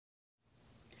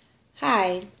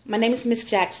Hi, my name is Miss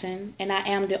Jackson, and I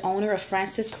am the owner of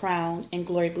Francis Crown and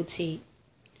Glory Boutique.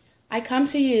 I come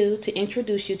to you to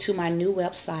introduce you to my new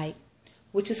website,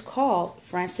 which is called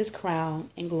Francis Crown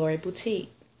and Glory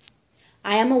Boutique.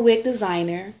 I am a wig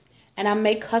designer, and I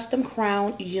make custom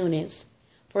crown units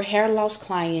for hair loss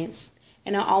clients,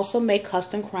 and I also make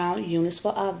custom crown units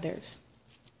for others.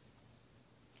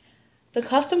 The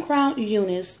custom crown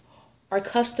units are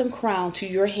custom crown to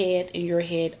your head and your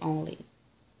head only.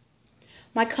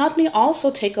 My company also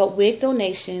take up wig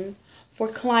donation for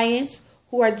clients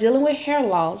who are dealing with hair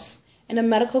loss and a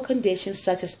medical conditions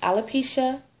such as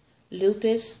alopecia,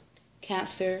 lupus,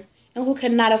 cancer, and who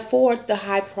cannot afford the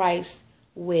high price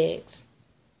wigs.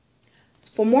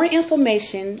 For more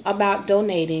information about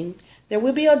donating, there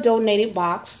will be a donated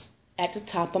box at the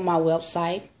top of my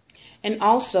website. And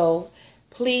also,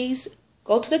 please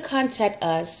go to the contact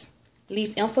us,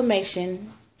 leave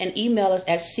information, and email us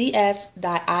at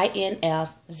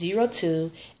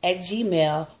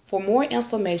cs.inf02@gmail for more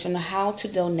information on how to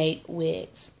donate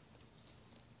wigs.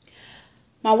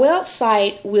 My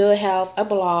website will have a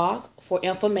blog for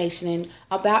information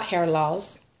about hair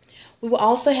loss. We will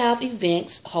also have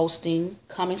events hosting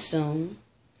coming soon.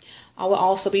 I will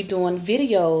also be doing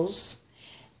videos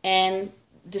and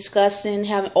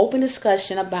having open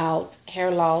discussion about hair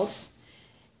loss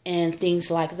and things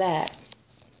like that.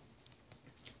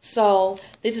 So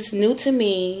this is new to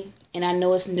me, and I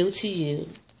know it's new to you.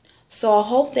 So I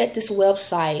hope that this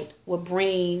website will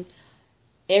bring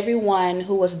everyone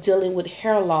who is dealing with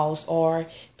hair loss or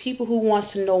people who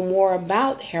wants to know more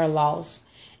about hair loss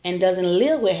and doesn't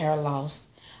live with hair loss.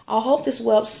 I hope this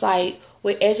website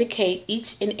will educate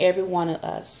each and every one of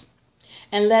us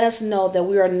and let us know that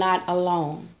we are not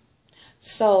alone.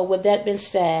 So with that being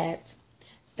said,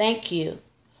 thank you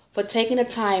for taking the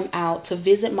time out to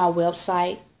visit my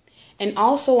website, and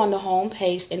also on the home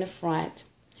page in the front,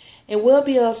 it will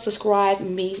be a subscribe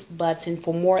me button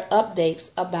for more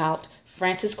updates about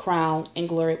Francis Crown and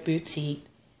Glory Boutique,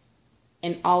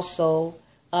 and also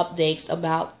updates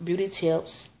about beauty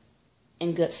tips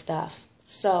and good stuff.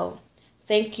 So,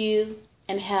 thank you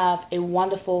and have a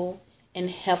wonderful and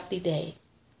healthy day.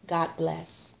 God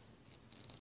bless.